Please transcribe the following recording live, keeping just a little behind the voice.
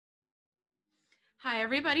Hi,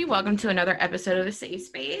 everybody. Welcome to another episode of The Safe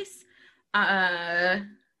Space. I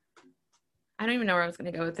don't even know where I was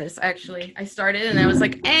going to go with this. Actually, I started and I was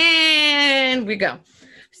like, and we go.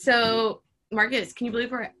 So, Marcus, can you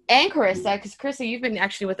believe and Carissa, because Carissa, you've been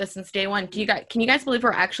actually with us since day one. Can you guys believe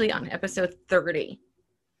we're actually on episode 30?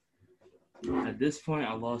 At this point,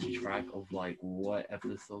 I lost track of what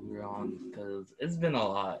episode we're on because it's been a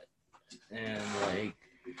lot, and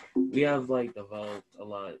we have developed a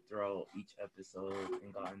lot throughout each episode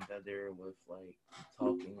and gotten better with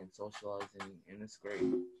talking and socializing, and it's great.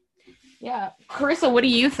 Yeah, Carissa, what do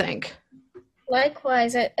you think?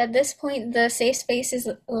 Likewise, at this point, the safe space is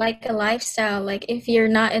like a lifestyle. Like, if you're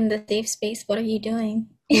not in the safe space, what are you doing?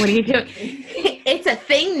 What are you doing? It's a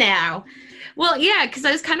thing now. Well, yeah, because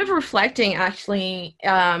I was kind of reflecting, actually,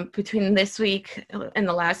 between this week and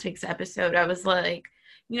the last week's episode. I was like,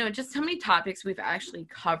 just how many topics we've actually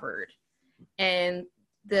covered and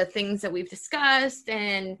the things that we've discussed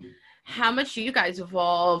and how much you guys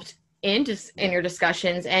evolved in your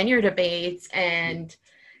discussions and your debates. And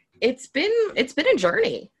it's been a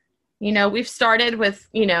journey. We've started with,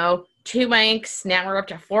 2 mics. Now we're up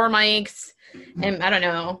to 4 mics. And I don't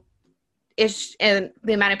know, and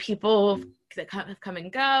the amount of people that come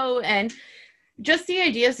and go, and just the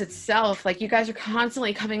ideas itself. Like, you guys are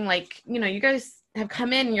constantly coming, you guys have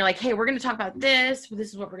come in and you're like, hey, we're going to talk about this. This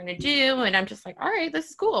is what we're going to do. And I'm just like, all right, this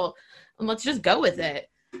is cool. And let's just go with it.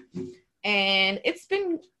 And it's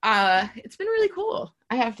been really cool,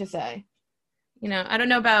 I have to say. I don't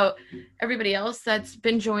know about everybody else that's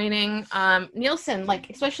been joining. Nielsen,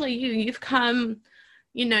 especially you've come,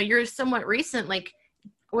 you're somewhat recent.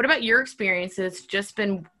 What about your experiences just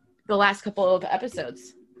been the last couple of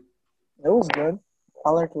episodes? It was good. I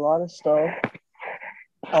learned a lot of stuff.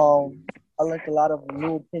 I learned a lot of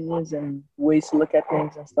new opinions and ways to look at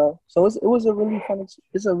things and stuff. So it was a really fun.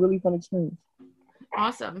 It's a really fun experience.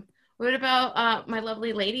 Awesome. What about my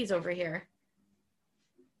lovely ladies over here?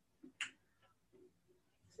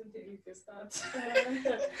 The podcast.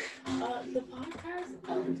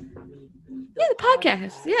 The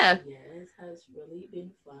podcast. Yeah. Yes, has really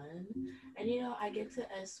been fun, and I get to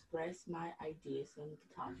express my ideas on the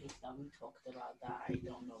topics that we talked about that I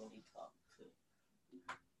don't normally talk to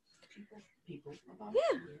people about.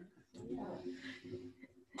 Yeah.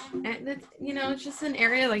 And it's, it's just an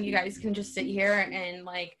area you guys can just sit here and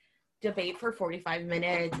debate for 45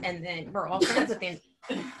 minutes, and then we're all friends at the end.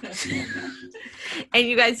 And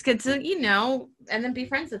you guys get to, and then be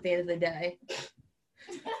friends at the end of the day.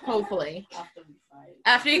 Hopefully.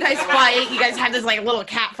 After you guys fight, you guys have this little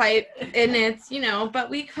cat fight, and it's, but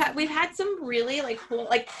we've had some really cool,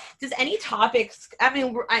 does any topics, I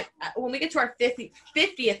mean, when we get to our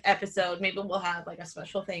 50th episode, maybe we'll have a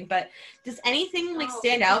special thing, but does anything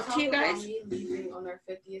stand out to you guys? Leaving on our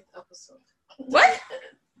 50th episode. What?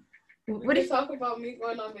 What do you talk about me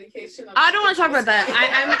going on vacation? I don't want to talk about that.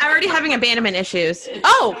 I'm already having abandonment issues.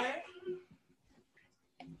 Oh!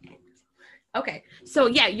 Okay. So,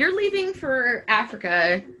 yeah, you're leaving for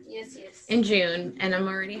Africa. Yes. In June, and I'm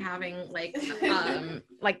already having, the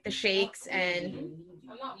shakes, and...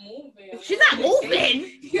 I'm not moving. She's not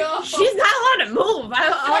moving? Yo. She's not allowed to move.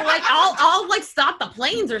 I'll stop the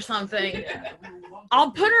planes or something.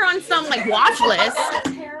 I'll put her on some, watch list.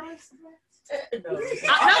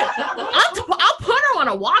 I'll put her on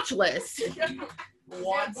a watch list.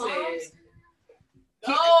 Wanted.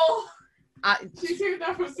 No. She came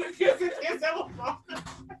down from Cynthia.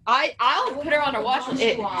 I'll put her on a watch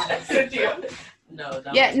list. Cynthia. No.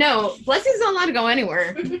 No. Blessing's not allowed to go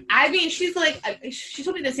anywhere. I mean, she's she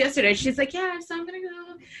told me this yesterday. She's like, yeah, so I'm gonna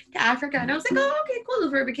go to Africa, and I was like, oh, okay, cool,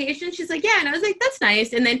 for vacation. She's like, yeah, and I was like, that's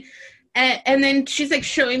nice. And then she's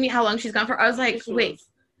showing me how long she's gone for. I was like, wait.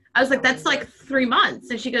 I was like, that's 3 months.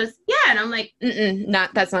 And she goes, yeah. And I'm like,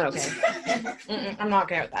 that's not okay. I'm not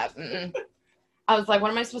okay with that. I was like,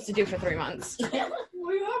 what am I supposed to do for 3 months?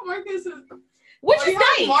 Well, you have Marcus. Which is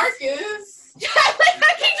nice. Marcus.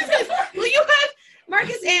 Well, you have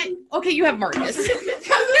Marcus and, okay, you have Marcus. Because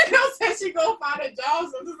the girl said she go find a job,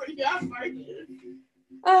 so I'm just like, yeah, Marcus.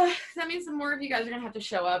 That means some more of you guys are going to have to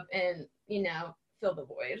show up and, fill the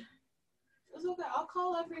void. It's okay. I'll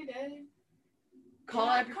call every day.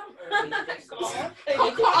 I'll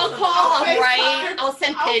write. I'll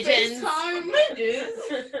send pigeons.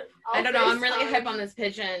 I don't know. I'm really hype on this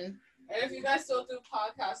pigeon. And if you guys still do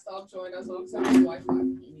podcasts, I'll join as long as I have Wi-Fi.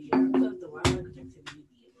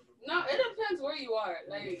 No, it depends where you are.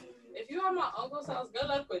 If you're at my uncle's house, good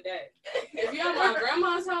luck with that. If you're at my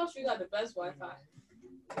grandma's house, you got the best Wi-Fi.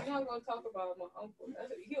 You're not gonna talk about my uncle.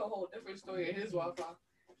 He a whole different story in his Wi-Fi.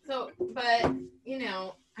 So, but you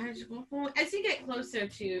know, as you get closer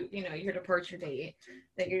to your departure date,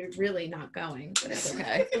 that you're really not going, but it's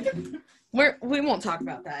okay. We won't talk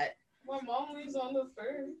about that. My mom leaves on the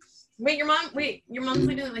 1st. Wait, your mom's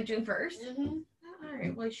leaving like June 1st? Mm-hmm. All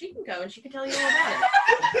right, well, she can go and she can tell you all about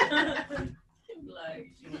it. Like,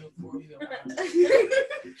 she wanna force you around.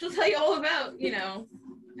 She'll tell you all about,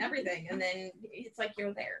 everything, and then it's like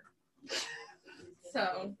you're there.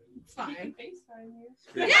 So, it's fine. FaceTime you.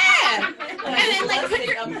 Yeah! And then, like,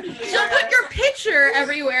 she'll put your picture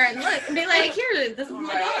everywhere and look, and be like, here, this is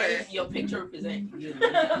my daughter. Your picture represents you.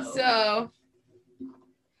 So,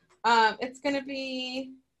 it's gonna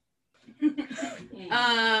be,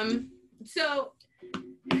 so,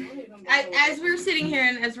 as we're sitting here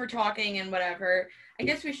and as we're talking and whatever, I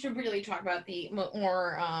guess we should really talk about the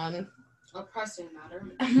more, A pressing matter.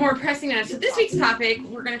 more pressing matter. So this week's topic,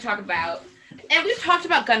 we're going to talk about, and we've talked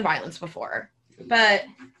about gun violence before, but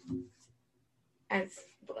as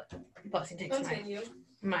Blessing takes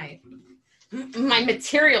my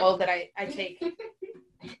material that I take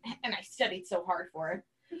and I studied so hard for.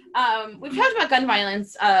 We've talked about gun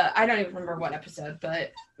violence. I don't even remember what episode,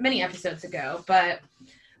 but many episodes ago. But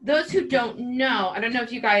those who don't know, I don't know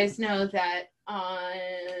if you guys know that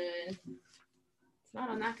it's not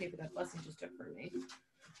on that paper that Blessing just took from me.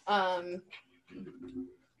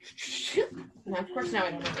 Now, of course, now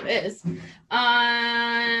I don't know what it is.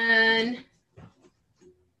 On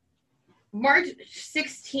March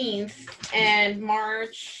 16th and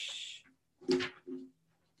March,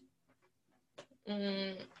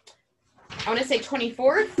 I want to say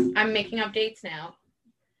 24th. I'm making up dates now.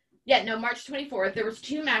 Yeah, no, March 24th, there was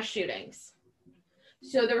 2 mass shootings.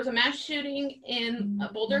 So there was a mass shooting in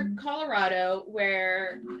Boulder, Colorado,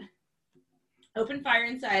 where opened fire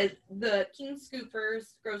inside the King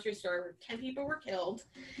Scoopers grocery store where 10 people were killed.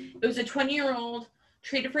 It was a 20-year-old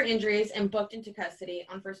treated for injuries and booked into custody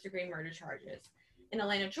on first-degree murder charges. In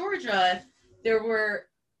Atlanta, Georgia, there were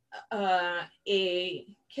the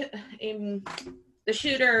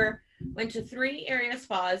shooter went to 3 area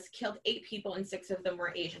spas, killed 8 people, and 6 of them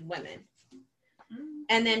were Asian women.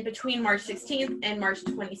 And then between March 16th and March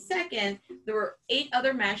 22nd, there were 8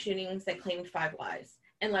 other mass shootings that claimed 5 lives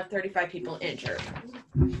and left 35 people injured.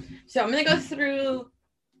 So I'm going to go through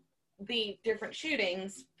the different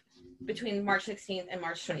shootings between March 16th and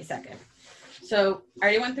March 22nd. So I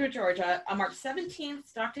already went through Georgia. On March 17th,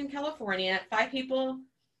 Stockton, California, 5 people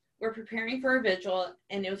were preparing for a vigil,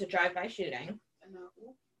 and it was a drive-by shooting.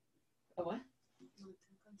 A what?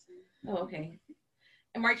 Oh, okay.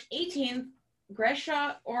 And March 18th,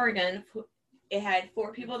 Gresham, Oregon, it had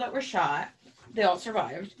 4 people that were shot. They all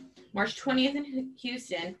survived. March 20th in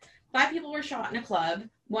Houston, 5 people were shot in a club.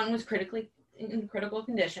 1 was in critical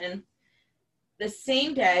condition. The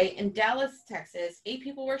same day in Dallas, Texas, 8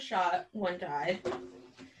 people were shot. 1 died.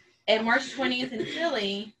 And March 20th in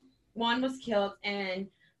Philly, 1 was killed and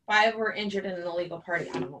 5 were injured in an illegal party.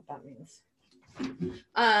 I don't know what that means.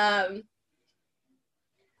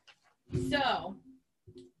 So,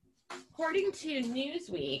 according to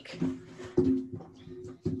Newsweek,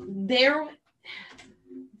 there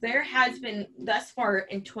has been, thus far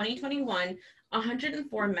in 2021,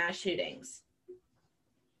 104 mass shootings.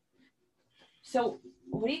 So,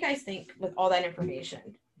 what do you guys think with all that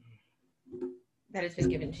information that has been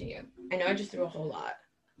given to you? I know I just threw a whole lot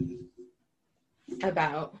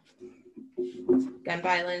about gun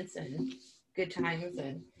violence and good times,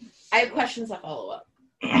 and I have questions that follow up.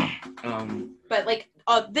 But like,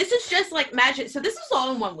 this is just like magic. So this is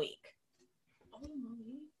all in 1 week.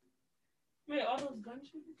 Wait, all those gun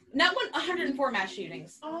shootings? Not 104 mass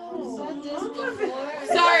shootings. Oh,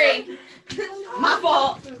 Sorry, my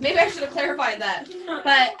fault. Maybe I should have clarified that.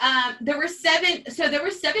 But there were 7. So there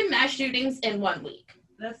were 7 mass shootings in 1 week.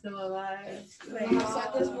 That's still a lie. I've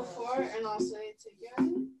said this before, and I'll say it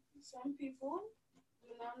again. Some people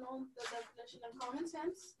do not know the definition of common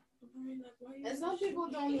sense. And some people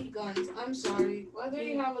don't need guns. I'm sorry. Whether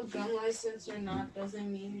you have a gun license or not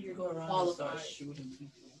doesn't mean you're Go around and qualified. start shooting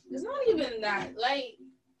people. It's not even that. Like,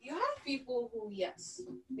 you have people who, yes,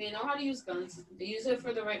 they know how to use guns. They use it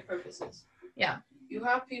for the right purposes. Yeah. You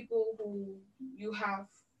have people who you have,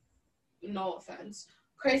 no offense,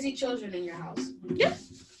 crazy children in your house. Yeah.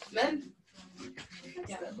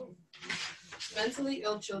 Mentally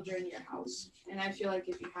ill children in your house. And I feel like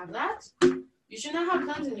if you have that, you should not have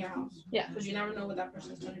guns in your house. Yeah. Because you never know what that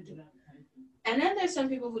person's going to do. And then there's some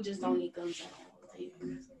people who just don't need guns at all. Like,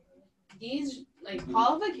 these, like,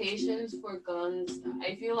 qualifications for guns,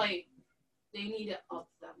 I feel like they need to up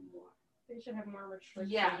them more. They should have more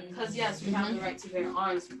restrictions. Yeah, because yes, we have the right to bear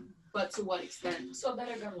arms, but to what extent? So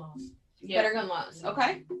better gun laws. better gun laws.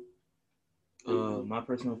 Okay. My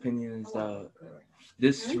personal opinion is that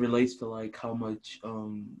this relates to like how much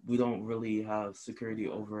we don't really have security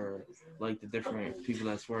over like the different people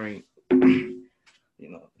that's wearing, you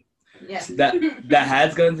know, Yeah. that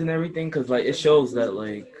has guns and everything, because like it shows that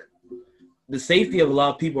like the safety of a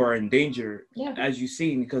lot of people are in danger, Yeah. as you've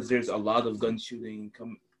seen, because there's a lot of gun shooting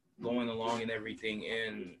going along and everything,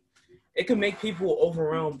 and it can make people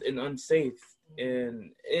overwhelmed and unsafe,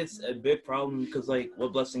 and it's a big problem because like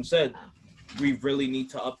what Blessing said, we really need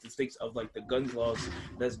to up the stakes of like the gun laws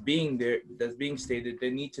that's being stated. They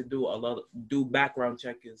need to do background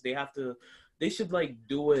checkers. They should like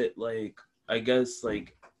do it like, I guess,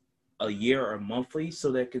 like a year or monthly,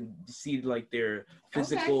 so they can see like their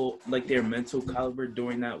physical, like their mental caliber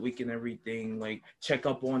during that week and everything, like check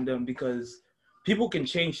up on them, because people can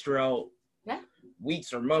change throughout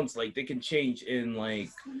weeks or months. Like they can change in like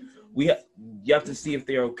you have to see if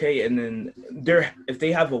they're okay, and then if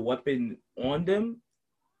they have a weapon on them,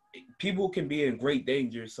 people can be in great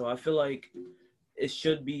danger. So I feel like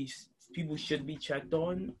people should be checked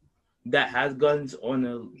on that has guns on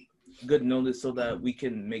a good notice, so that we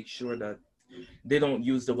can make sure that they don't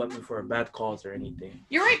use the weapon for a bad cause or anything.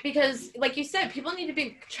 You're right, because like you said, people need to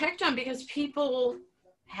be checked on because people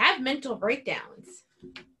have mental breakdowns.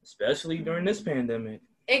 Especially during this pandemic.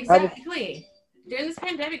 Exactly. During this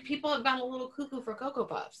pandemic, people have gone a little cuckoo for Cocoa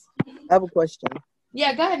Puffs. I have a question.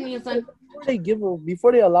 Yeah, go ahead, Nielsen.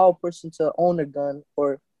 Before they allow a person to own a gun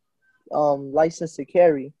or license to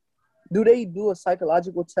carry, do they do a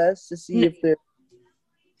psychological test to see if their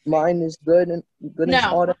mind is good and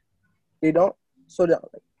all that? They don't. So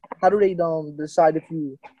how do they decide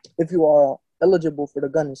if you are eligible for the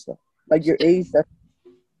gun and stuff? Like your age.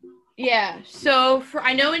 Yeah. So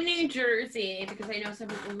I know in New Jersey, because I know some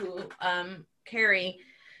people who carry.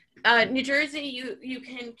 New Jersey, you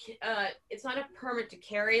can. It's not a permit to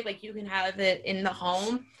carry. Like you can have it in the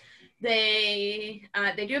home. They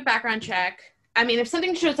do a background check. I mean, if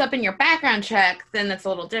something shows up in your background check, then that's a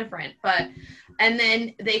little different. And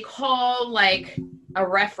then they call like a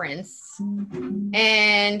reference,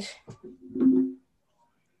 and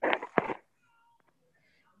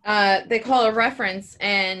they call a reference,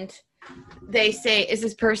 and they say, "Is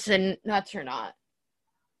this person nuts or not?"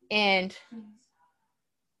 And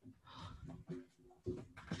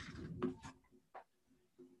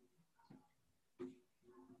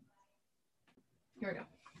here we go.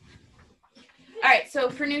 All right, so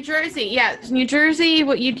for New Jersey, New Jersey,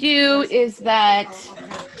 what you do is that,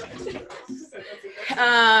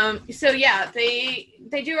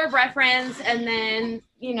 they do a reference, and then,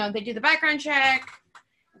 they do the background check,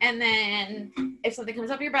 and then if something comes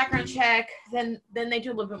up in your background check, then they do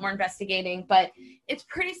a little bit more investigating, but it's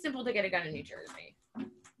pretty simple to get a gun in New Jersey.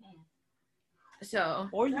 So.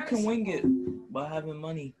 Or you can wing it by having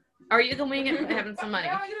money. Or you can wing it by having some money.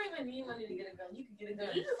 Girl, you don't even need money to get a gun. You can get a gun.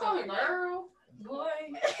 You can call a girl. Boy.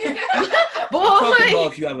 Talking about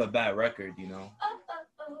if you have a bad record,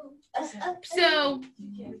 So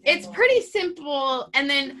it's pretty simple. And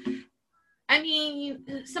then, I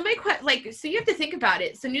mean, so you have to think about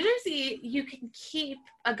it. So New Jersey, you can keep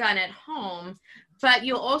a gun at home, but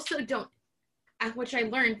you also don't, which I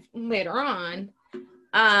learned later on,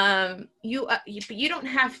 you don't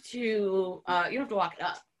have to lock it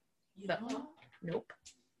up. So, nope.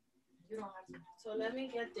 You don't have to. So let me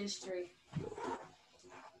get this straight.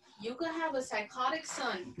 You could have a psychotic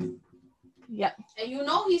son. Yep. And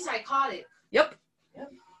he's psychotic. Yep.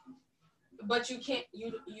 But you can't.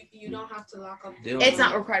 You don't have to lock up. It's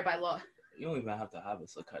not required by law. You don't even have to have a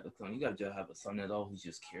psychotic son. You gotta just have a son at all who's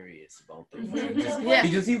just curious about things. Yeah.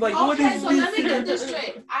 Because he's like, okay, so let me get this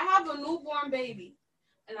straight. I have a newborn baby,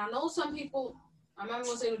 and I know some people. I'm not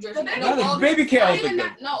gonna say New Jersey. The baby can't open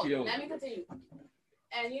them. No, let me continue.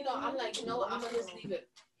 And I'm like, I'm gonna just leave it.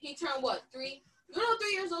 He turned what, 3?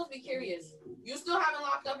 3 years old. Be curious. You still haven't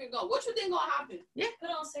locked up your gun. What you think gonna happen? Yeah. Put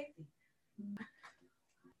on safety.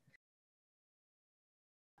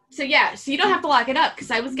 So you don't have to lock it up,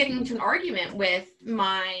 because I was getting into an argument with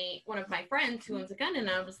one of my friends who owns a gun, and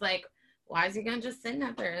I was like, why is he gonna just sitting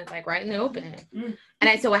out there like right in the open? And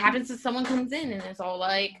I said, what happens if someone comes in and is all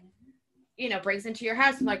like, breaks into your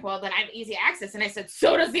house? I'm like, well, then I have easy access. And I said,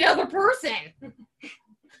 so does the other person.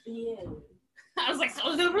 Yeah. I was like, so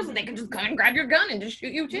does the other person. They can just come and grab your gun and just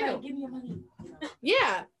shoot you too. Yeah, give me your money.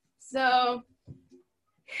 Yeah. So,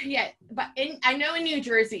 yeah. But I know in New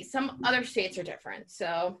Jersey, some other states are different.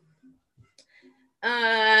 So,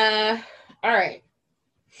 all right.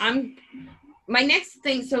 My next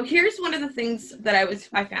thing. So here's one of the things that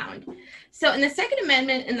I found. So in the Second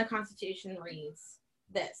Amendment in the Constitution reads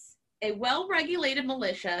this: a well-regulated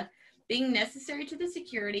militia being necessary to the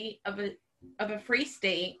security of a free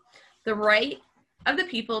state, the right of the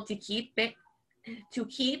people to keep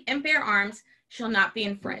and bear arms shall not be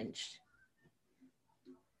infringed.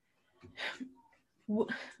 What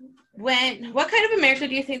kind of America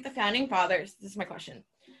do you think the founding fathers, this is my question,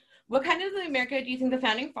 what kind of America do you think the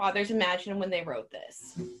founding fathers imagined when they wrote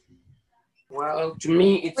this? Well, to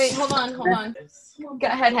me, it's... Wait, hold on. Go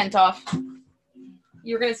ahead, Hentoff.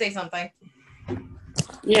 You were going to say something.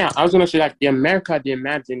 Yeah, I was going to say that the America they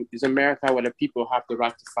imagine is America where the people have the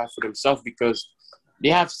right to fight for themselves because they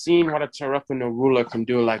have seen what a tyrannical ruler can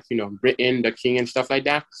do, like, Britain, the king and stuff like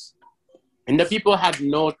that. And the people had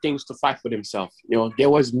no things to fight for themselves. There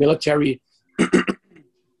was military...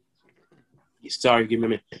 Sorry, give me a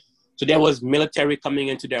minute. So there was military coming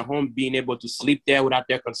into their home, being able to sleep there without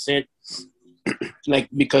their consent, like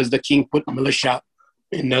because the king put militia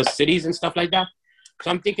in the cities and stuff like that. So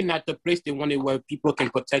I'm thinking that the place they wanted where people can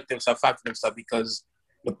protect themselves, fight for themselves, because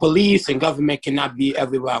the police and government cannot be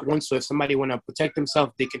everywhere at once. So if somebody want to protect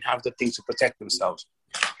themselves, they can have the things to protect themselves.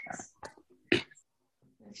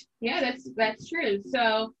 Yeah, that's true.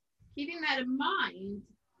 So keeping that in mind,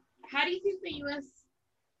 how do you think the U.S.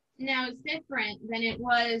 now is different than it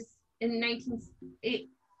was in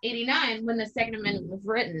 1989 when the Second Amendment was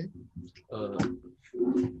written?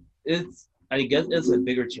 I guess it's a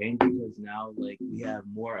bigger change because now, like, we have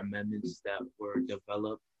more amendments that were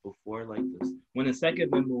developed before, like this. When the Second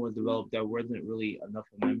Amendment was developed, there wasn't really enough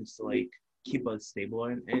amendments to, like, keep us stable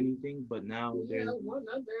in anything. But now there's one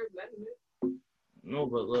other amendment. No,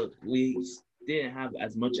 but look, we didn't have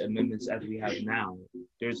as much amendments as we have now.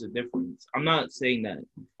 There's a difference. I'm not saying that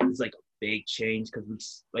it's like a big change because we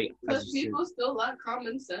like because people still lack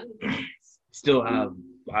common sense. Still have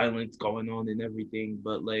violence going on and everything,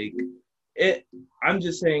 but like I'm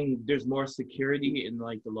just saying there's more security in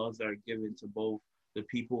like the laws that are given to both the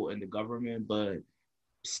people and the government, but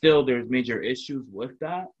still there's major issues with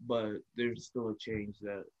that, but there's still a change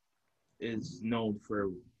that is known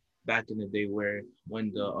for back in the day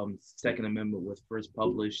when the Second Amendment was first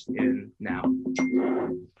published and now.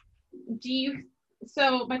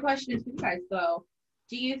 So my question is to you guys though,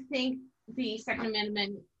 do you think the Second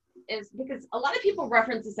Amendment is, because a lot of people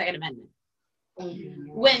reference the Second Amendment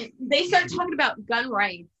when they start talking about gun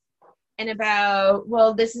rights and about,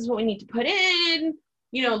 well, this is what we need to put in,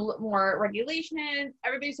 more regulation,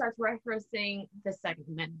 everybody starts referencing the Second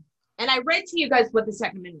Amendment. And I read to you guys what the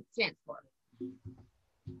Second Amendment stands for.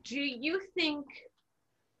 Do you think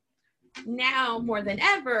now more than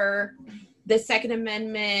ever the Second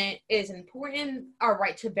Amendment is important, our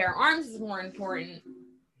right to bear arms is more important,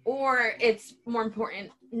 or it's more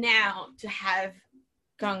important now to have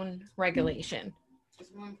gun regulation?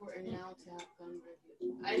 It's more important now to have gun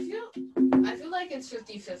regulation. I feel like it's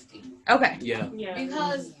 50-50. Okay. Yeah.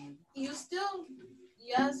 Because you still,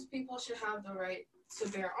 yes, people should have the right to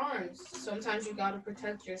bear arms. Sometimes you gotta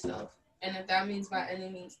protect yourself. And if that means by any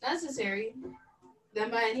means necessary,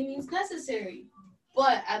 then by any means necessary.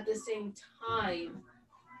 But at the same time,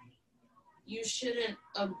 you shouldn't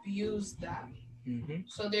abuse that. Mm-hmm.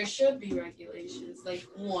 So there should be regulations. Like,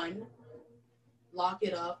 one, lock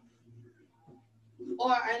it up.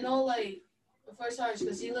 Or I know, like, for Sarge,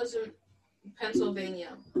 because he lives in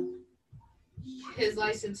Pennsylvania, his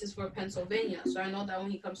license is for Pennsylvania. So I know that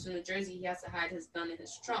when he comes to New Jersey, he has to hide his gun in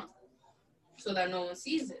his trunk so that no one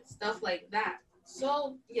sees it. Stuff like that.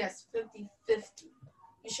 So, yes, 50-50.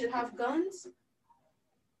 You should have guns,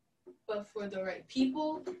 but for the right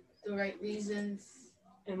people, the right reasons,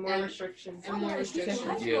 and more restrictions. And more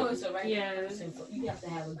restrictions. You have to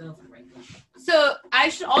have a gun for right. So I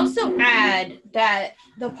should also add that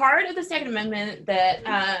the part of the Second Amendment that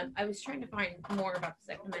I was trying to find more about the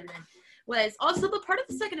Second Amendment was also the part of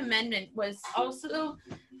the Second Amendment was also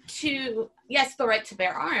to, yes, the right to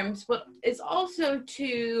bear arms, but it's also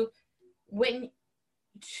to when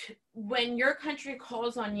your country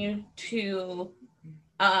calls on you to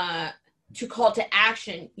call to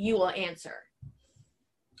action, you will answer.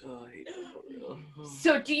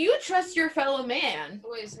 So do you trust your fellow man?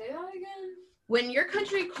 Wait, say that again? When your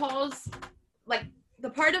country calls, like the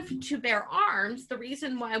part of to bear arms, the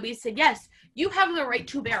reason why we say, yes, you have the right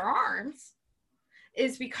to bear arms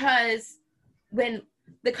is because when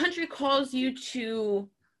the country calls you to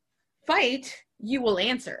fight, you will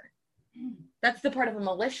answer. That's the part of a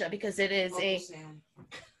militia, because it is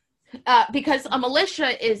because a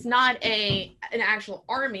militia is not an actual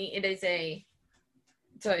army. It's a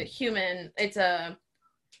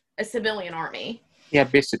civilian army. Yeah,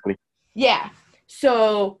 basically. Yeah.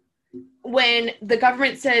 So when the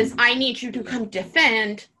government says, I need you to come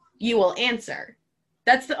defend, you will answer.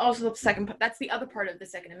 That's also the second. That's the other part of the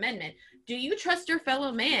Second Amendment. Do you trust your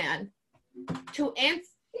fellow man to answer?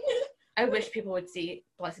 I wish people would see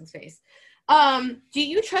Blessing's face. Do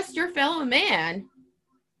you trust your fellow man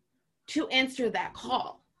to answer that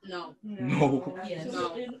call? No. No. Yes.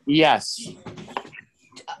 No. Yes.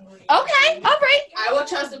 Okay, all right. I will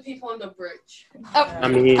trust the people on the bridge. I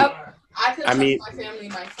mean, I could trust my family,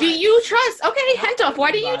 my friends. Do you trust? Okay, Hentoff,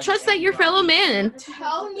 why do you trust that your fellow man?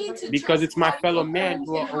 Tell me to because trust it's my how fellow you men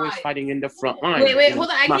who are can always hide. fighting in the front line. Wait, hold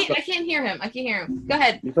on. I My can't hear him. Go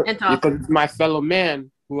ahead, Hentoff. because it's my fellow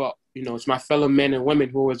men who are, it's my fellow men and women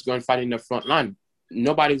who are always going to fight in the front line.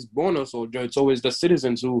 Nobody's born a soldier. It's always the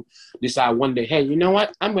citizens who decide one day, hey, you know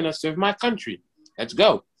what? I'm going to serve my country. Let's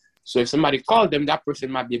go. So if somebody called them, that person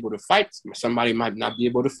might be able to fight. Somebody might not be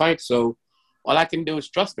able to fight. So all I can do is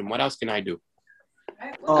trust them. What else can I do?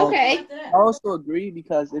 Okay. I also agree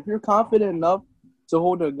because if you're confident enough to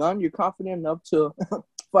hold a gun, you're confident enough to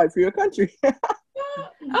fight for your country.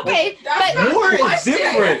 Okay, That's but not War the is question.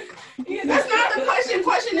 different. That's not the question.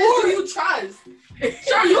 Question is, do you trust?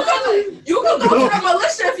 Sure, you can go to the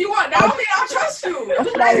militia if you want. That don't mean I trust you.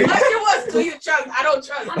 The question was, do you trust? I don't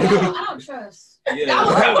trust. I don't trust. That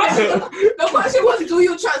was the question. The question was, do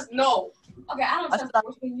you trust? No. Okay, I don't I trust.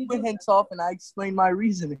 started with hints off and I explained my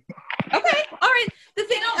reasoning. okay, all right. The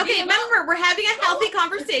thing. Okay, remember we're having a healthy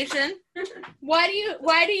conversation. Why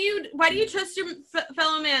do you trust your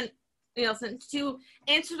fellow man, Nielsen, to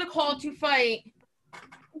answer the call to fight?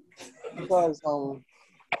 Because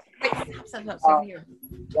Wait, stop here.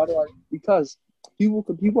 why do I? Because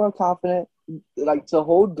people are confident like to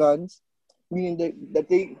hold guns, meaning that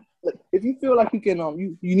they like, if you feel like you can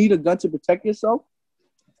you need a gun to protect yourself,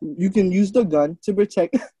 you can use the gun to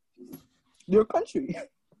protect your country.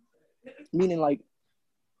 Meaning like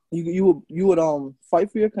you would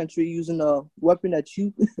fight for your country using a weapon that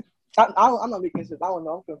you. I'm not making sense. I don't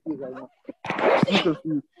know. I'm confused right now. I'm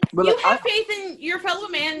confused. But You like, have faith in your fellow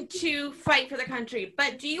man to fight for the country,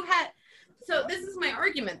 but do you have? So this is my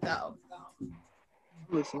argument, though.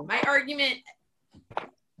 listen. My argument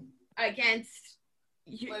against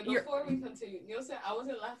you. Wait, before we continue, Nielsen, I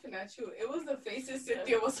wasn't laughing at you. It was the faces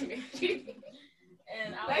Cynthia was making.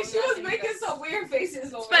 And I Like she was making some weird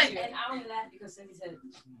faces over But- here. And I only laughed because Cindy said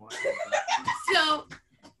it. So,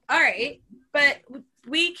 all right, but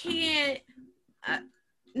we can't.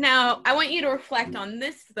 Now, I want you to reflect on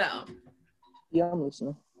this, though. Yeah, I'm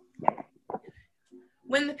listening.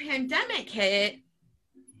 When the pandemic hit,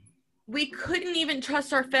 we couldn't even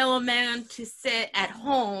trust our fellow man to sit at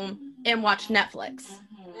home and watch Netflix.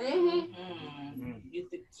 Mm-hmm.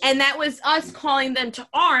 And that was us calling them to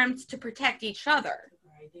arms to protect each other.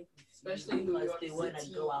 Especially because they want to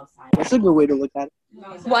go outside. That's a good way to look at it.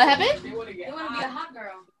 What happened? They want to They get want to be a hot. hot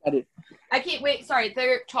girl. At it. I can't wait. Sorry,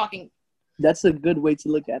 they're talking. That's a good way to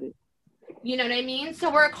look at it. You know what I mean?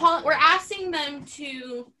 So we're asking them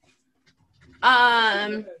to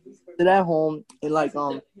Sit at home and like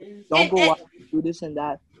don't go out and do this and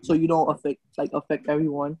that, so you don't affect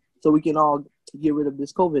everyone. So we can all get rid of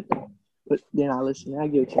this COVID thing. But they're not listening. I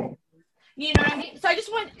get what you mean. You know what I mean? So I just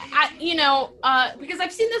want, because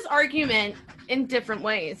I've seen this argument in different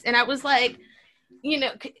ways. And I was like,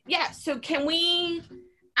 so can we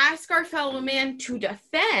ask our fellow man to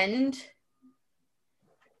defend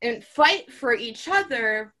and fight for each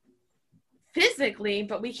other physically,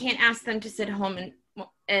 but we can't ask them to sit home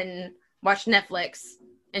and watch Netflix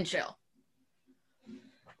and chill?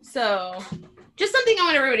 So just something I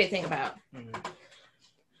want everybody to think about.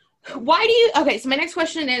 So my next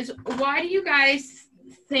question is, why do you guys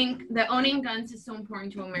think that owning guns is so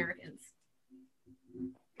important to Americans?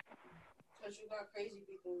 Because you got crazy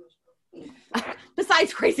people in this world.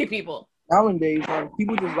 Besides crazy people. Nowadays,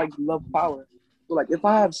 people just like love power. So like, if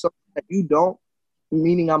I have something that you don't,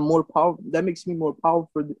 meaning I'm more powerful, that makes me more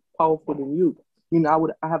powerful than you.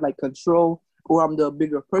 I have like control, or I'm the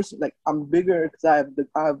bigger person. Like I'm bigger because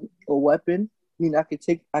I have a weapon. I mean, I could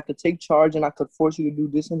take charge and I could force you to do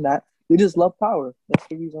this and that. They just love power. That's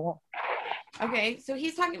the reason why. Okay, so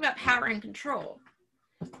he's talking about power and control.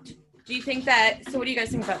 Do you think that, so what do you guys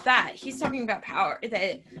think about that? He's talking about power,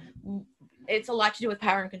 that it's a lot to do with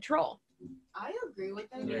power and control. I agree with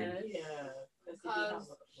them. Because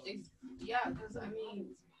I mean,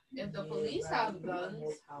 if the police have guns,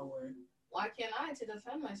 why can't I to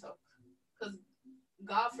defend myself? Because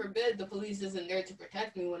God forbid the police isn't there to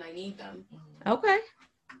protect me when I need them. Okay.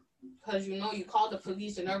 Because you call the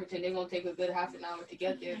police and everything, they're gonna take a good half an hour to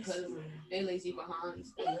get there because they lazy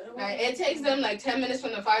behinds. Like, it takes them like 10 minutes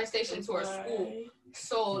from the fire station to our school.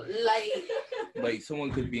 So like like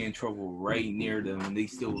someone could be in trouble right near them, and they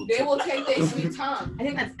still will. They will take their sweet time. I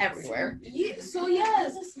think that's everywhere. Yeah, so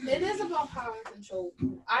yes, it is about power and control.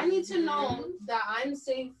 I need to know that I'm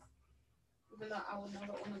safe. Even though I would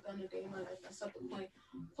never own a gun a day in my life. That's not the point.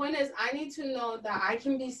 Point is, I need to know that I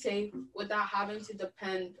can be safe without having to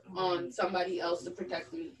depend on somebody else to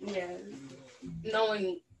protect me. Yeah.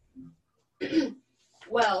 Knowing,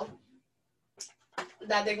 well,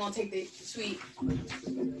 that they're gonna take their sweet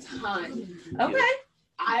time. Okay.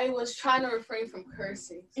 I was trying to refrain from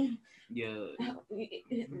cursing. Yeah.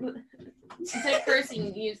 Instead of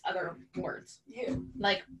cursing, use other words. Yeah.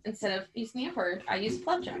 Like, instead of using a word, I use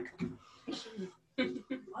flapjack.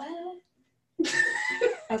 What?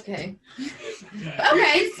 Okay.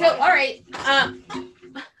 Okay, so, all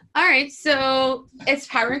right, so it's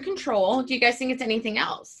power and control. Do you guys think it's anything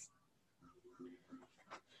else?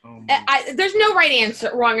 There's no right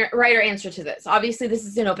or answer to this. Obviously, this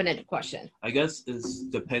is an open-ended question. I guess it's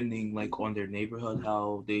depending, like, on their neighborhood,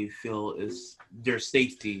 how they feel is their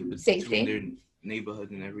safety between their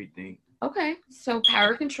neighborhood and everything. Okay, so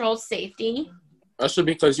power, control, safety. Also,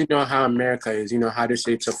 because you know how America is, you know how they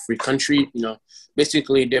say it's a free country. You know,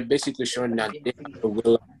 basically they're basically showing that they have the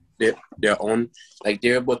will of their own. Like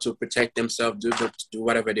they're able to protect themselves, do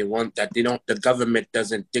whatever they want. That they don't. The government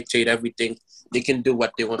doesn't dictate everything. They can do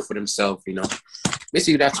what they want for themselves. You know,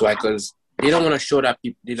 basically that's why, because they don't want to show that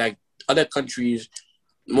people. They like other countries.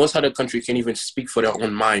 Most other countries can't even speak for their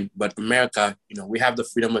own mind, but America, you know, we have the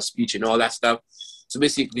freedom of speech and all that stuff. So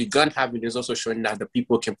basically, gun having is also showing that the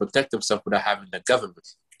people can protect themselves without having the government.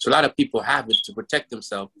 So a lot of people have it to protect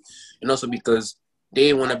themselves, and also because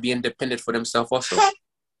they want to be independent for themselves also. Okay,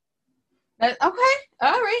 all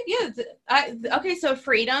right, yeah. Okay, so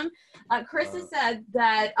freedom. Chris has said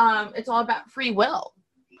that it's all about free will.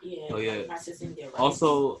 Yeah. Oh yeah. Practicing their rights.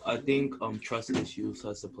 Also, I think trust issues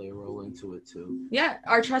has to play a role into it too. Yeah,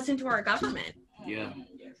 our trust into our government. Yeah.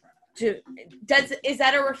 Is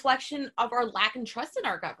that a reflection of our lack of trust in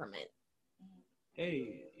our government?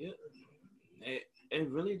 Hey, yeah. It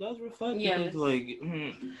really does reflect. Yes. Because, like,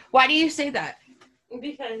 Why do you say that?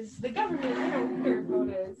 Because the government, they don't care about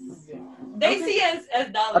us. They see us as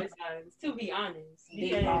dollar signs, to be honest.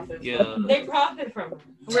 They profit. Yeah. They profit from us.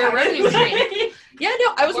 We're a revenue stream. Yeah,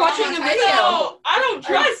 no, I was watching a video. So, I don't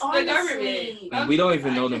trust the Honestly, government. And we don't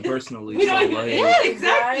even know them personally. We don't so, even, like, yeah,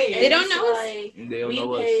 exactly. They don't know us. Like, they don't we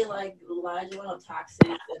know pay us. like large amount of taxes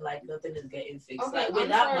and like nothing is getting fixed. Okay, like I'm with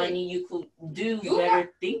that sorry. money, you could do You better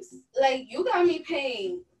things. Like, you got me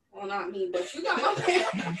paying. Well, not me, but you got my paying.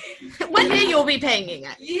 One day you'll be paying it.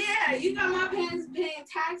 Yeah, you got my parents paying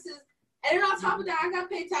taxes. And then on top of that, I got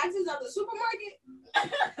paid taxes at the supermarket.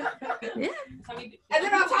 And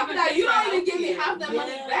then on top of that, you don't even give me half that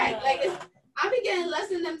money back. Like, I be getting less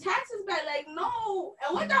than them taxes back. Like, no.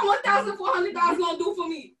 And what that $1,400 gonna do for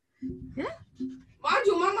me? Yeah. Mind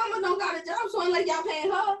you, my mama don't got a job, so I'm like, y'all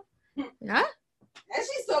paying her. Yeah. And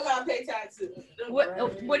she still gotta pay taxes.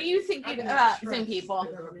 What do you think think people?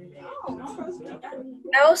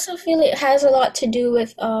 I also feel it has a lot to do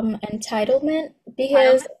with entitlement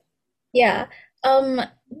because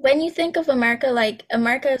when you think of America, like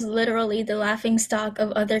America is literally the laughing stock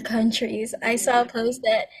of other countries. I saw a post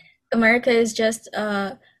that America is just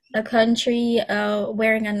a country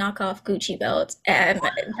wearing a knockoff Gucci belt, and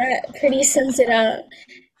that pretty sums it up.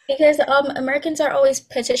 Because Americans are always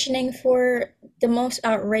petitioning for the most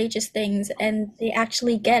outrageous things, and they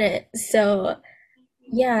actually get it. So,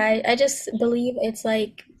 yeah, I just believe it's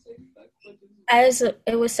like, as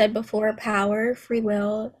it was said before, power, free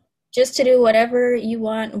will, just to do whatever you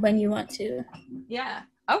want when you want to. Yeah.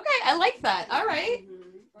 Okay, I like that. All right.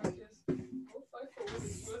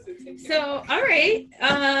 So, all right.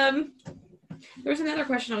 There was another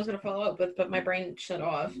question I was going to follow up with, but my brain shut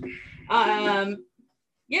off.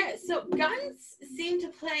 Yeah, so guns seem to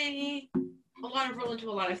play a lot of role into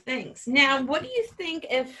a lot of things. Now, what do you think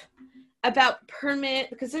about permit?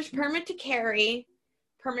 Because there's permit to carry,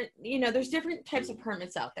 permit, there's different types of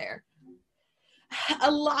permits out there. A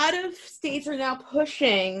lot of states are now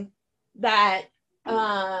pushing that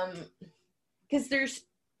because there's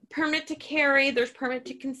permit to carry, there's permit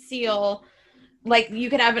to conceal. Like you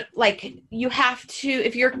can have it, like you have to,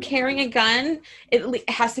 if you're carrying a gun, it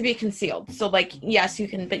has to be concealed. So like, yes, you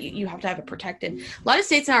can, but you have to have it protected. A lot of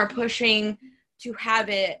states now are pushing to have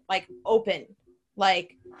it like open,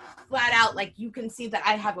 like flat out, like you can see that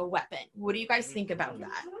I have a weapon. What do you guys think about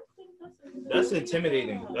that? That's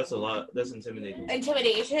intimidating. That's a lot. That's intimidating.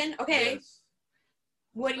 Intimidation? Okay. Yes.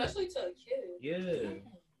 What do you? Especially to a kid. Yeah.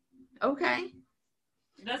 Okay.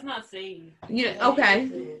 That's not safe. Yeah. Okay.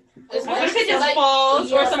 It's What if it like- just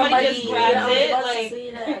falls or Yeah, somebody just grabs I was it? about to Like,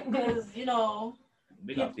 say that, because, you know,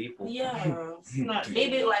 We got people. yeah. it's not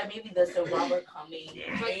Maybe there's a robber coming,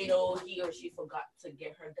 and you know, he or she forgot to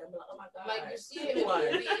get her gun. Like, oh my god! Like you see it in What?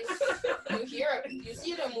 movies, you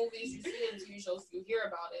see it in movies, you see it in TV shows, you hear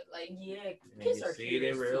about it. Like Yeah, And kids you are see it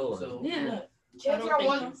in curious real too, so Yeah. I kids don't are think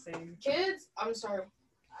one. it's safe. Kids, I'm sorry,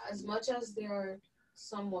 as much as they're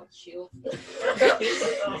somewhat cute,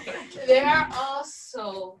 they are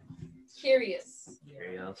also curious,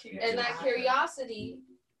 Curiosity. and that curiosity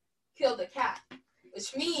killed the cat,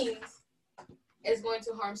 which means it's going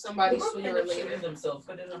to harm somebody People sooner end or up later. shooting themselves,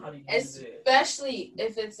 but they don't know how to use it. Especially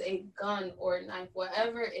if it's a gun or a knife,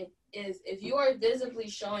 whatever it is. If you are visibly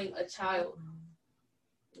showing a child,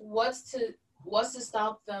 what's to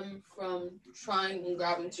stop them from trying and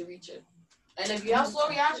grabbing to reach it? And if you have slow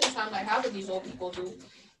reaction time, like half of these old people do,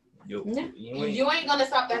 You you ain't gonna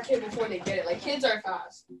stop that kid before they get it. Like kids are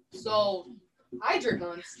fast, so hide your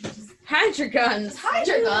guns. Hide your guns. Hide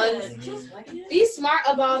your guns. Be smart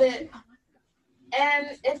about it.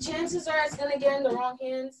 And if chances are it's gonna get in the wrong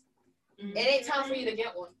hands, it ain't time for you to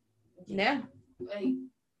get one. Yeah. Like,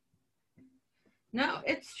 No,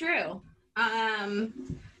 it's true.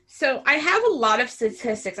 So I have a lot of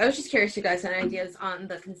statistics. I was just curious, you guys, and ideas on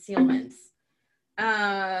the concealments.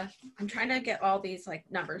 I'm trying to get all these like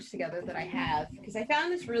numbers together that I have because I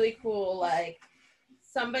found this really cool. Like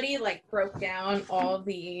somebody like broke down all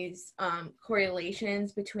these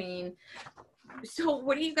correlations between. So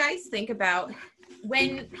what do you guys think about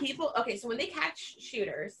when people? Okay, so when they catch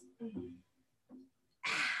shooters,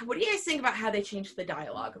 what do you guys think about how they change the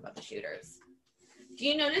dialogue about the shooters? Do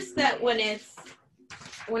you notice that when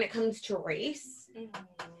it comes to race,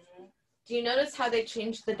 do you notice how they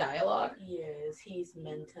change the dialogue? Yes, he's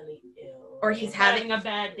mentally ill. Or he's having a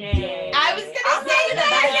bad day. I was gonna say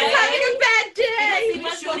that he's having a bad day. He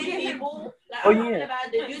was shooting people. Like, Oh, I'm having yeah. a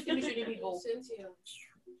bad day. You used to be shooting people. Cynthia.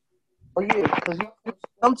 Oh yeah, because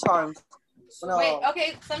sometimes when, Wait,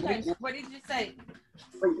 okay, sometimes. What did you say?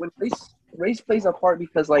 when race plays a part,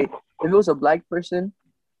 because like if it was a black person,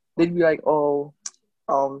 they'd be like, oh,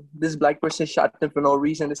 this black person shot them for no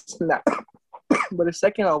reason, this and that. But the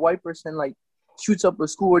second a white person like shoots up a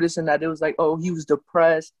school or this and that, it was like, oh, he was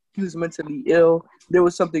depressed, he was mentally ill, there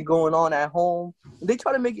was something going on at home. And they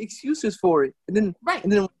try to make excuses for it, and then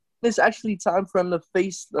when it's actually time for him to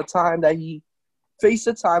face the time that he faced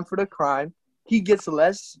the time for the crime. He gets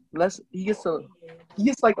less. He gets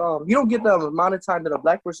like you don't get the amount of time that a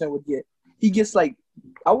black person would get. He gets like,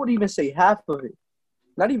 I wouldn't even say half of it.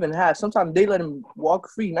 Not even half. Sometimes they let him walk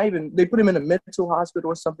free. Not even, they put him in a mental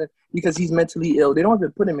hospital or something because he's mentally ill. They don't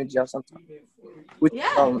even put him in jail sometimes. Which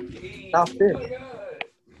not fair.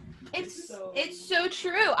 It's so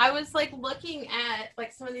true. I was like looking at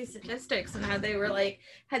like some of these statistics and how they were like,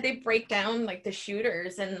 had they break down like the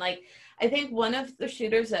shooters, and like I think one of the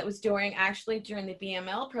shooters that was during the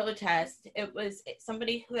BML protest, it was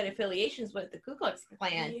somebody who had affiliations with the Ku Klux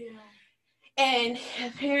Klan. Yeah. And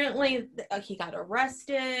apparently he got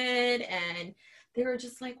arrested, and they were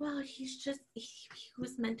just like, well, he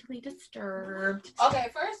was mentally disturbed. Okay,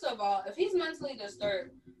 first of all, if he's mentally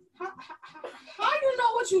disturbed, how you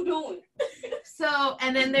know what you're doing? So,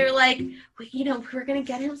 and then they're like, well, we're going to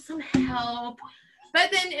get him some help. But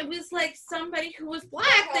then it was like somebody who was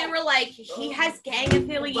black. They were like, he has gang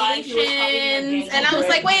affiliations. And I was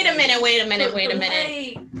like, wait a minute.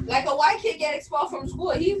 Like a white kid get expelled from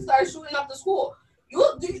school, he starts shooting up the school.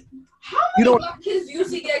 How many black kids do you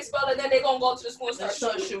see get expelled and then they gonna go to the school and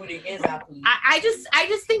start shooting? Exactly. I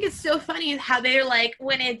just think it's so funny how they're like,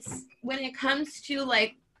 when it comes to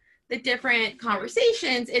like the different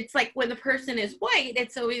conversations, it's like when the person is white,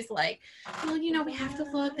 it's always like, well, we have to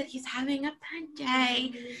look that he's having a bad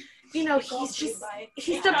day. He's trying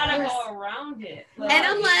to go around it. And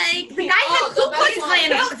I'm like, the guy has Ku Klux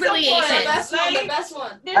Klan affiliation. The best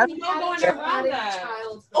one. There's no going around that.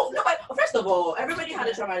 Oh, no, but first of all, everybody had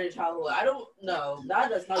a traumatic childhood. I don't know.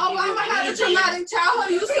 That does not Obama had a traumatic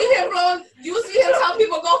childhood. You see him tell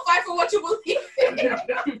people go fight for what you believe in.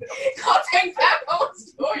 Go take back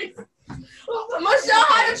those stories. Michelle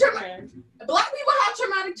had a traumatic. Black people have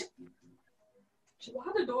traumatic. Why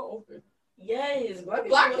the door open? Yes, black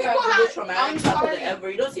people have traumatic childhood ever.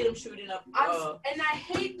 You don't see them shooting up. And I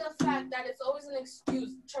hate the fact that it's always an excuse.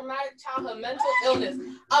 Traumatic childhood, mental illness.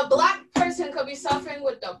 A black person could be suffering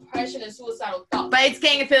with depression and suicidal thoughts. But it's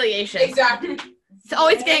gang affiliation. Exactly. It's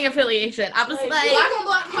always gang affiliation. I was like, black on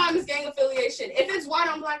black crime is gang affiliation. If it's white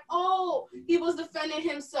on black, oh, he was defending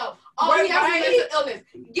himself. Oh, he has a mental illness.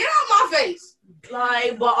 Get out my face.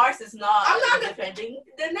 Like, but ours is not. I'm not defending.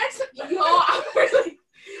 The next, I'm really.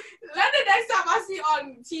 Let the next time I see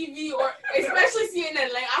on TV or especially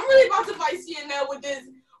CNN, like I'm really about to fight CNN with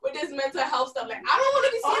this mental health stuff. Like I don't want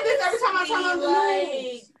to be seeing this every time I turn on the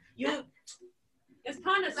news. It's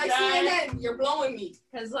kind of Like sad. CNN, you're blowing me.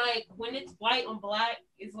 Because, like, when it's white on black,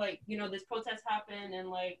 it's like, you know, this protest happened and,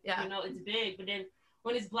 like, you know, it's big. But then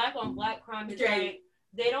when it's black on black crime, it's like,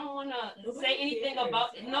 they don't want to say anything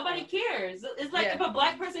about it. Nobody cares. It's like if a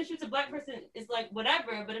black person shoots a black person, it's like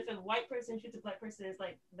whatever. But if a white person shoots a black person, it's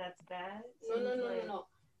like, that's bad. No.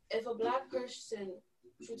 If a black person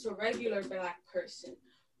shoots a regular black person,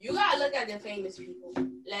 you gotta look at the famous people.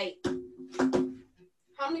 Like,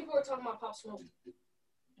 how many people are talking about Pop Smoke?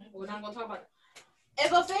 We're not gonna talk about it.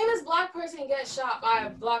 If a famous black person gets shot by a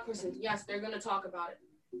black person, yes, they're gonna talk about it.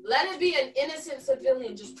 Let it be an innocent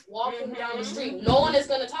civilian just walking down the street. No one is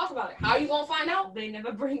gonna talk about it. How are you gonna find out? They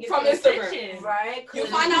never bring it from to Instagram, attention. right? You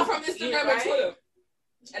find out from Instagram and Twitter,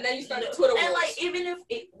 and then you start the Twitter wars. And like even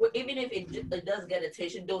if it does get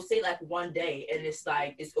attention, they'll say like one day and it's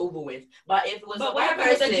like it's over with. But if it was what happened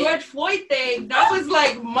with the George Floyd thing? That was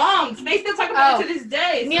like months. They still talk about it to this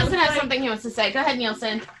day. Nielsen has something he wants to say. Go ahead,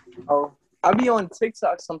 Nielsen. Oh, I be on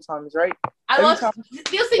TikTok sometimes, right? I love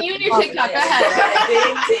Nielsen. You and your TikTok. Go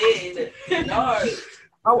ahead.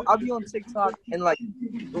 I'll be on TikTok and like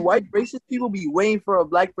the white racist people be waiting for a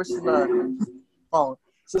black person to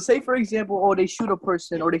So say for example, they shoot a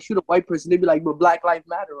person or they shoot a white person, they be like, but Black Lives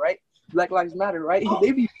Matter, right? Black Lives Matter, right?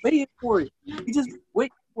 They be waiting for it. You just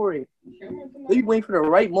wait for it. They be waiting for the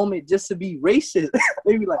right moment just to be racist.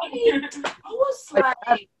 They be like, I was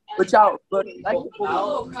like, but y'all, but like,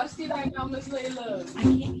 crusty right now, Miss Layla. I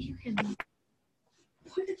can't hear him.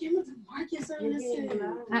 Put the camera to Marcus or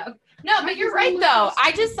No, but you're right though.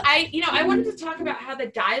 I wanted to talk about how the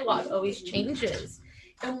dialogue always changes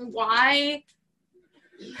and why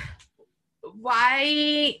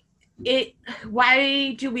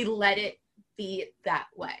do we let it be that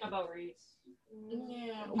way? About race.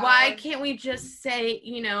 Yeah. Why can't we just say,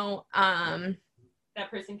 that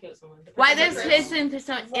person killed someone. Why this person killed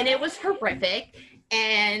someone, and it was horrific,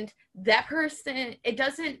 and that person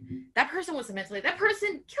wasn't mentally. That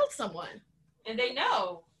person killed someone, and they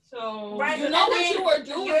know. So right, you know what you were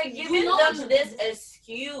doing. You're giving them this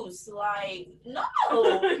excuse, like no,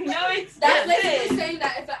 it's that's basically saying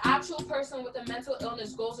that if an actual person with a mental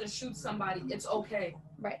illness goes and shoots somebody, it's okay,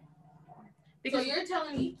 right? Because you're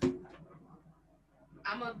telling me,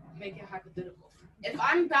 I'm gonna make it hypothetical. If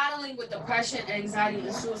I'm battling with depression, anxiety,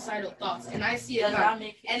 and suicidal thoughts, and I see a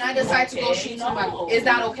guy, and I decide to go shoot somebody, is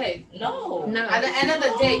that okay? No. At the end of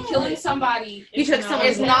the day, killing somebody is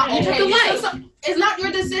not okay. It's not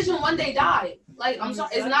your decision when they die. Like, I'm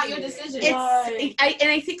sorry, it's not your decision.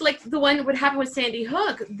 I think like the one what happened with Sandy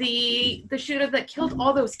Hook, the shooter that killed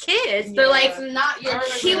all those kids. They're like, it's not your.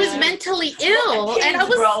 He was mentally ill, and I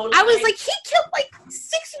was like, he killed like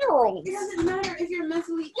 6-year-olds. It doesn't matter if you're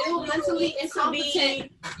mentally ill, mentally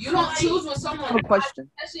incompetent. You don't choose with someone. I have a question.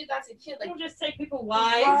 Especially if that's a kid. Like, don't just take people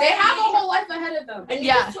lives. They have a whole life ahead of them, and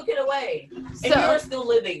you just took it away, and you're still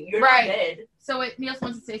living. You're not dead. So Niels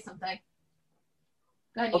wants to say something.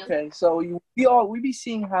 Okay, so we be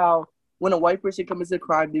seeing how when a white person commits a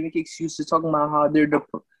crime, they make excuses talking about how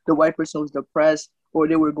the white person was depressed or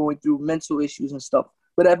they were going through mental issues and stuff.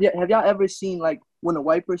 But have y'all ever seen like when a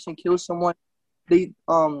white person kills someone, they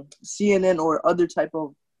CNN or other type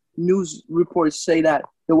of news reports say that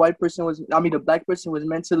the black person was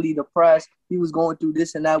mentally depressed. He was going through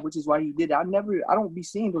this and that, which is why he did it. I don't be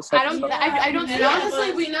seeing those type of stuff. I don't. And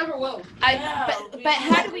honestly, we never will. But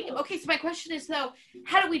how do we? Okay, so my question is though,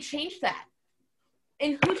 how do we change that?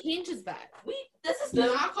 And who changes that?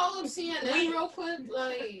 I call up CNN real quick.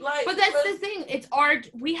 Like, but that's the thing. It's our.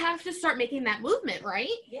 We have to start making that movement, right?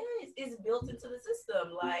 Yes, it's built into the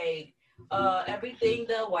system. Like. Everything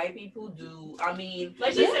that white people do, I mean,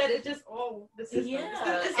 like you said, it's just all the system.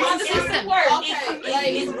 Yeah, it's how the system works.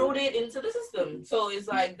 It's rooted into the system, so it's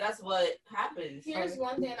like that's what happens. Here's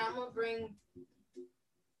one thing: I'm gonna bring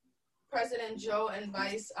President Joe and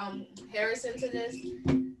Vice Harris into this.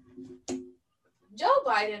 Joe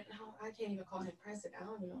Biden. Oh, I can't even call him president. I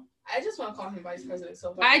don't even know. I just want to call him vice president.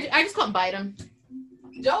 So I just call him Biden.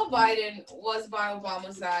 Joe Biden was by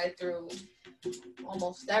Obama's side through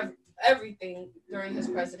almost everything during his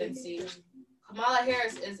presidency. Kamala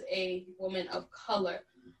Harris is a woman of color.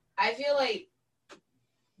 I feel like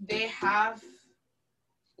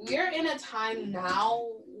we're in a time now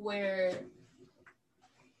where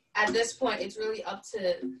at this point it's really up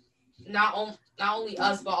to not only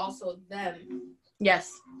us but also them.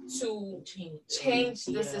 Yes. To change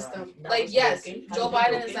the system. Like, yes, Joe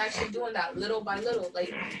Biden is actually doing that little by little.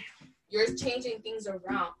 Like, you're changing things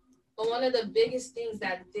around. But one of the biggest things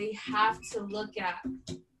that they have to look at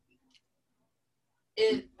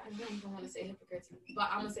is, I don't even want to say hypocrites, but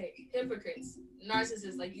I'm going to say hypocrites,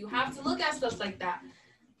 narcissists. Like, you have to look at stuff like that.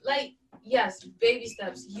 Like, yes, baby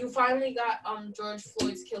steps. You finally got George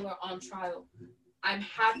Floyd's killer on trial. I'm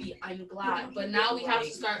happy. I'm glad. But now we have to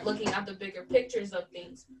start looking at the bigger pictures of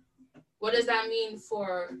things. What does that mean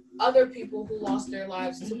for other people who lost their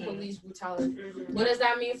lives to police brutality? What does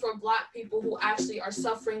that mean for Black people who actually are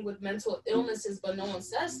suffering with mental illnesses but no one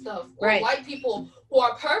says stuff? Or white people who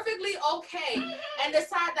are perfectly okay and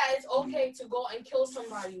decide that it's okay to go and kill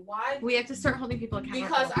somebody. Why? We have to start holding people accountable.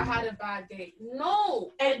 Because I had a bad day.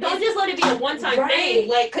 No. And don't just let it be a one-time thing.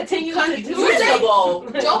 Like, continue to do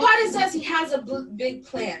it. Joe Biden says he has a big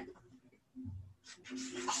plan.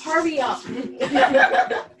 Hurry up.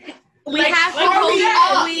 We have to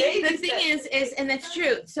go. The thing is, and that's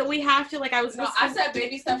true. So we have to, like, I said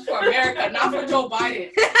baby steps for America, not for Joe Biden.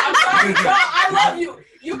 I'm sorry, girl. I love you.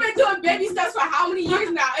 You've been doing baby steps for how many years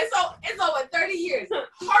now? It's over 30 years.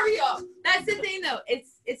 Hurry up. That's the thing, though.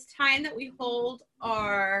 It's time that we hold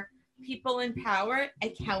our people in power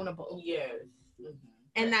accountable. Yes.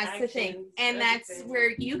 And that's the thing. And that's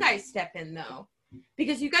where you guys step in, though,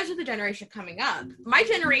 because you guys are the generation coming up. My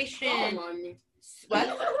generation.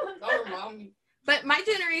 What? But my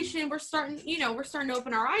generation, we're starting to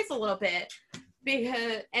open our eyes a little bit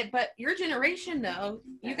but your generation, though,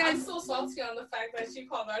 you guys. I'm so salty on the fact that she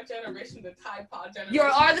called our generation the Tide Pod generation. You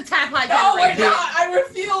are the Tide Pod generation. No, we're not. I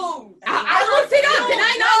refuse. I looked it up. Did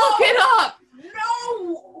I not look it up?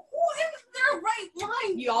 No. Who is their right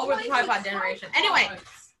mind? You all were the Tide Pod generation. Anyway,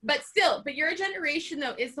 but your generation,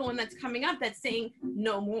 though, is the one that's coming up that's saying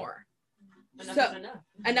no more.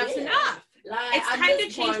 Enough's enough. Like, it's time to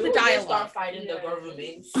change the dialogue. Start fighting the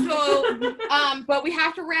government. So, but we do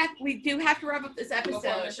have to wrap up this episode.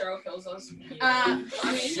 Before Cheryl kills us. I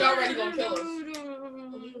mean, she's already gonna kill us.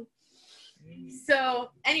 So,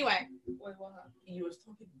 anyway. Wait, what happened? You was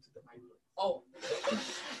talking to the microphone. Oh.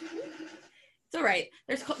 It's all right.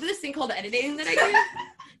 There's this thing called editing that I do.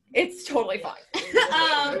 It's totally fine.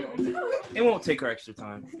 It won't take her extra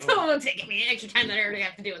time. It won't take me extra time that I already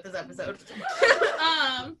have to do with this episode.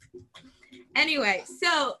 Anyway,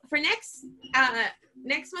 so for next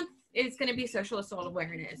month is going to be Social Assault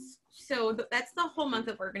Awareness. So that's the whole month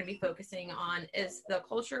that we're going to be focusing on is the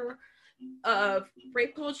culture of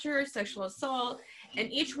rape culture, sexual assault,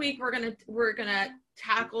 and each week we're gonna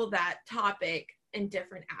tackle that topic in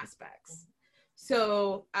different aspects.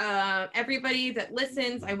 So everybody that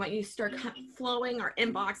listens, I want you to start flowing our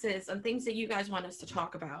inboxes on things that you guys want us to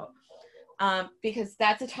talk about, because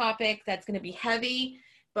that's a topic that's going to be heavy,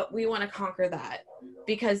 but we want to conquer that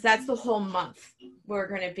because that's the whole month. We're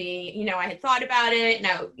going to be, I had thought about it.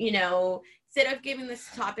 Now, instead of giving this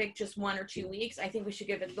topic just 1 or 2 weeks, I think we should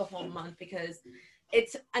give it the whole month because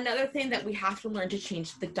it's another thing that we have to learn to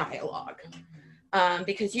change the dialogue.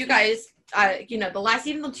 Because you guys,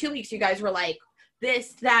 even the 2 weeks, you guys were like,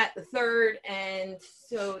 this, that, the third, and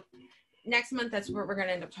so next month, that's what we're going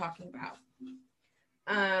to end up talking about.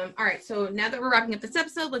 All right, so now that we're wrapping up this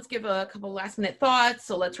episode, let's give a couple last-minute thoughts.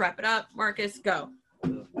 So let's wrap it up. Marcus, go.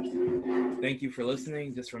 Thank you for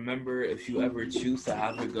listening. Just remember, if you ever choose to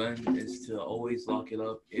have a gun, is to always lock it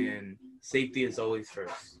up, and safety is always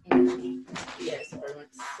first. Yes, very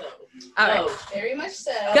much so. All right. Very much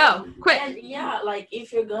so. Go, quick. And like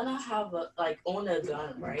if you're gonna have own a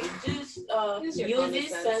gun, right? Just use it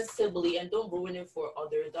sensibly and don't ruin it for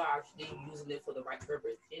others that are actually using it for the right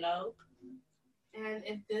purpose. And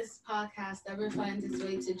if this podcast ever finds its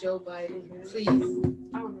way to Joe Biden, please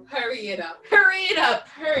hurry it up. Hurry it up.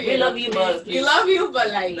 We love you, but we love you,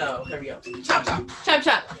 but no, hurry up. Chop chop. Chop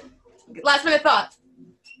chop. Last minute thoughts.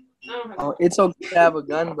 It's okay to have a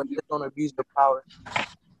gun, but just don't abuse your power.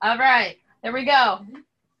 All right, there we go.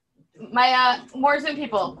 My Warzone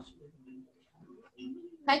people,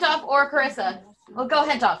 Hentoff or Carissa. Well, go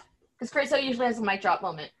Hentoff, because Carissa usually has a mic drop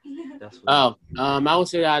moment. I would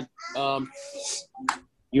say that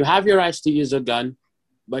you have your rights to use a gun,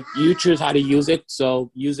 but you choose how to use it.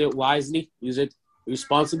 So use it wisely, use it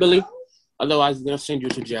responsibly. Otherwise, it's gonna send you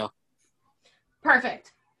to jail.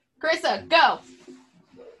 Perfect. Carissa, go.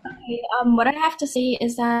 Okay, what I have to say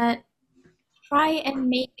is that try and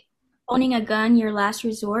make owning a gun your last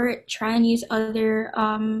resort. Try and use other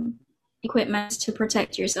equipment to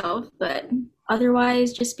protect yourself, but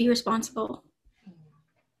otherwise, just be responsible.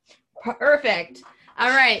 Perfect. All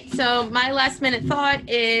right. So my last minute thought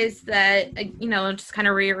is that, just kind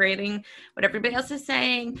of reiterating what everybody else is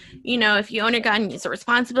saying. If you own a gun, it's a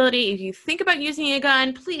responsibility. If you think about using a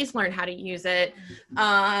gun, please learn how to use it.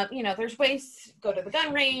 There's ways, go to the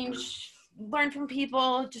gun range, learn from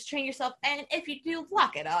people, just train yourself. And if you do,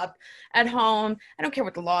 lock it up at home. I don't care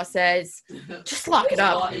what the law says. Just lock it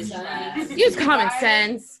up. Use common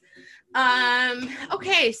sense.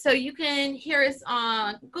 Okay, so you can hear us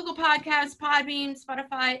on Google Podcasts, Podbean,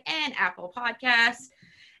 Spotify, and Apple Podcasts.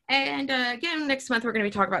 And again, next month we're going to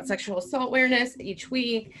be talking about sexual assault awareness each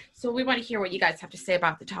week. So we want to hear what you guys have to say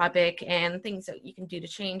about the topic and things that you can do to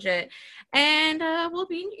change it. And we'll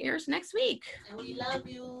be in your ears next week. And we love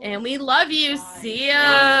you. And we love you. Bye. See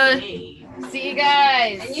ya. See you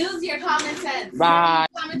guys. And use your common sense. Bye.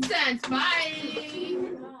 Common sense. Bye.